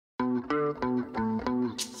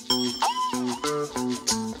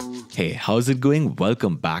Hey, how's it going?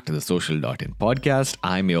 Welcome back to the Social.in podcast.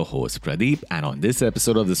 I'm your host Pradeep, and on this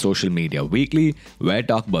episode of the Social Media Weekly, we're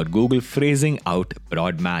talking about Google phrasing out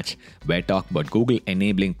broad match. We're talking about Google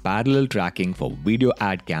enabling parallel tracking for video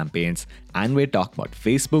ad campaigns, and we're talking about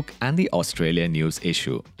Facebook and the Australia news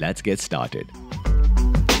issue. Let's get started.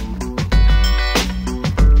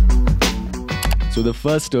 So the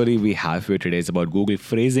first story we have here today is about Google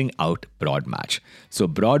phrasing out broad match. So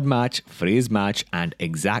broad match, phrase match, and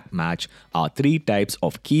exact match are three types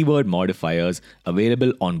of keyword modifiers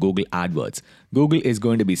available on Google AdWords. Google is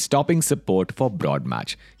going to be stopping support for broad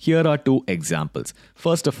match. Here are two examples.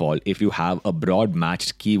 First of all, if you have a broad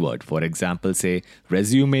matched keyword, for example, say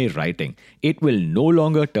resume writing, it will no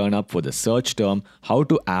longer turn up for the search term how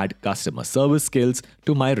to add customer service skills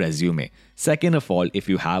to my resume. Second of all, if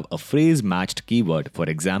you have a phrase matched keyword, for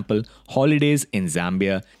example, holidays in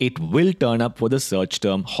Zambia, it will turn up for the search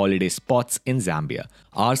term holiday spots in Zambia.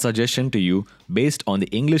 Our suggestion to you, based on the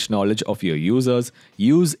English knowledge of your users,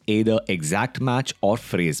 use either exact match or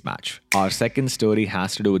phrase match. Our second story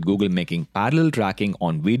has to do with Google making parallel tracking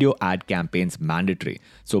on video ad campaigns mandatory.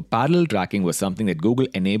 So parallel tracking was something that Google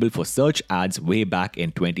enabled for search ads way back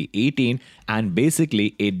in 2018, and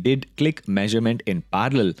basically it did click measurement in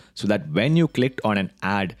parallel so that when you clicked on an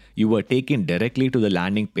ad, you were taken directly to the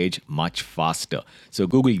landing page much faster. So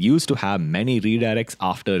Google used to have many redirects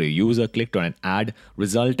after a user clicked on an ad,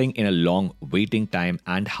 resulting in a long waiting time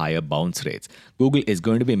and higher bounce rates. Google is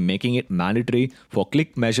going to be making it mandatory for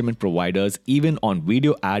click measurement providers even on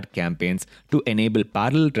video ad campaigns to enable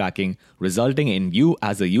parallel tracking, resulting in you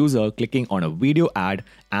as a user clicking on a video ad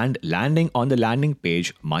and landing on the landing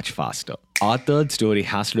page much faster. Our third story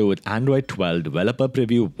has to do with Android 12 Developer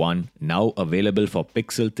Preview 1, now available for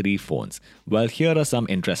Pixel 3 phones. Well, here are some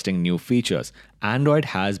interesting new features. Android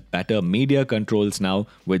has better media controls now,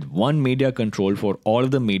 with one media control for all of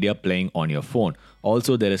the media playing on your phone.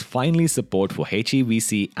 Also, there is finally support for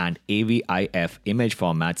HEVC and AVIF image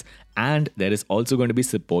formats, and there is also going to be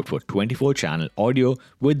support for 24-channel audio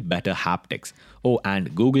with better haptics. Oh,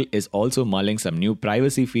 and Google is also mulling some new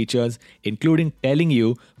privacy features, including telling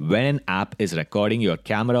you when an app is recording your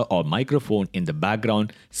camera or microphone in the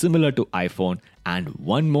background, similar to iPhone. And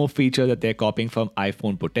one more feature that they're copying from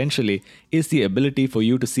iPhone potentially is the ability for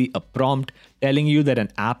you to see a prompt telling you that an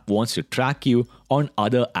app wants to track you on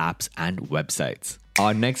other apps and websites.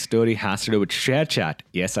 Our next story has to do with ShareChat.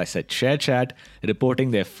 Yes, I said ShareChat, reporting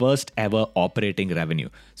their first ever operating revenue.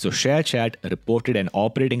 So ShareChat reported an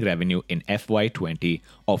operating revenue in FY20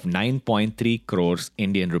 of 9.3 crores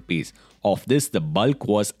Indian rupees. Of this, the bulk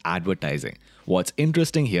was advertising. What's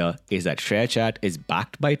interesting here is that ShareChat is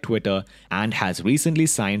backed by Twitter and has recently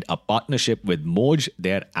signed a partnership with Moj,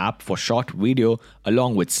 their app for short video,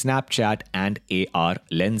 along with Snapchat and AR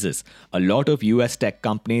lenses. A lot of US tech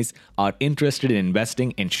companies are interested in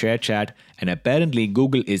investing in ShareChat, and apparently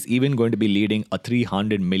Google is even going to be leading a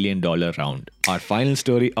 $300 million round. Our final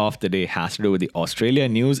story of the day has to do with the Australia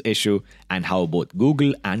news issue and how both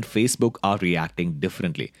Google and Facebook are reacting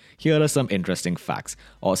differently. Here are some interesting facts.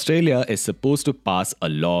 Australia is supposed to pass a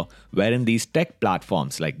law wherein these tech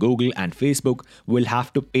platforms like Google and Facebook will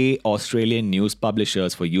have to pay Australian news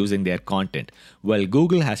publishers for using their content. Well,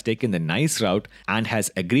 Google has taken the nice route and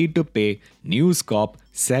has agreed to pay News Corp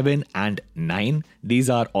 7 and 9. These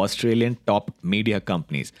are Australian top media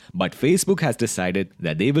companies. But Facebook has decided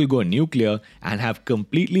that they will go nuclear and have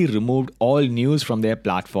completely removed all news from their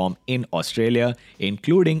platform in Australia,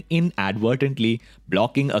 including inadvertently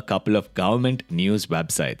blocking a couple of government news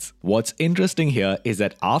websites. What's interesting here is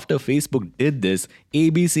that after Facebook did this,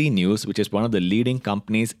 ABC News, which is one of the leading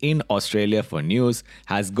companies in Australia for news,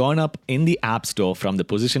 has gone up in the App Store from the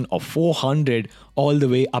position of 400 all the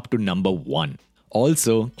way up to number 1.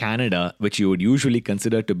 Also, Canada, which you would usually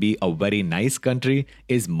consider to be a very nice country,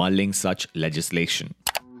 is mulling such legislation.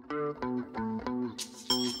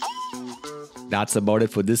 That's about it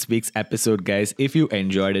for this week's episode, guys. If you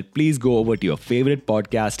enjoyed it, please go over to your favorite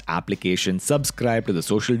podcast application, subscribe to the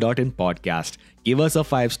Social.in podcast, give us a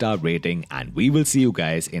 5-star rating, and we will see you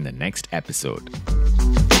guys in the next episode.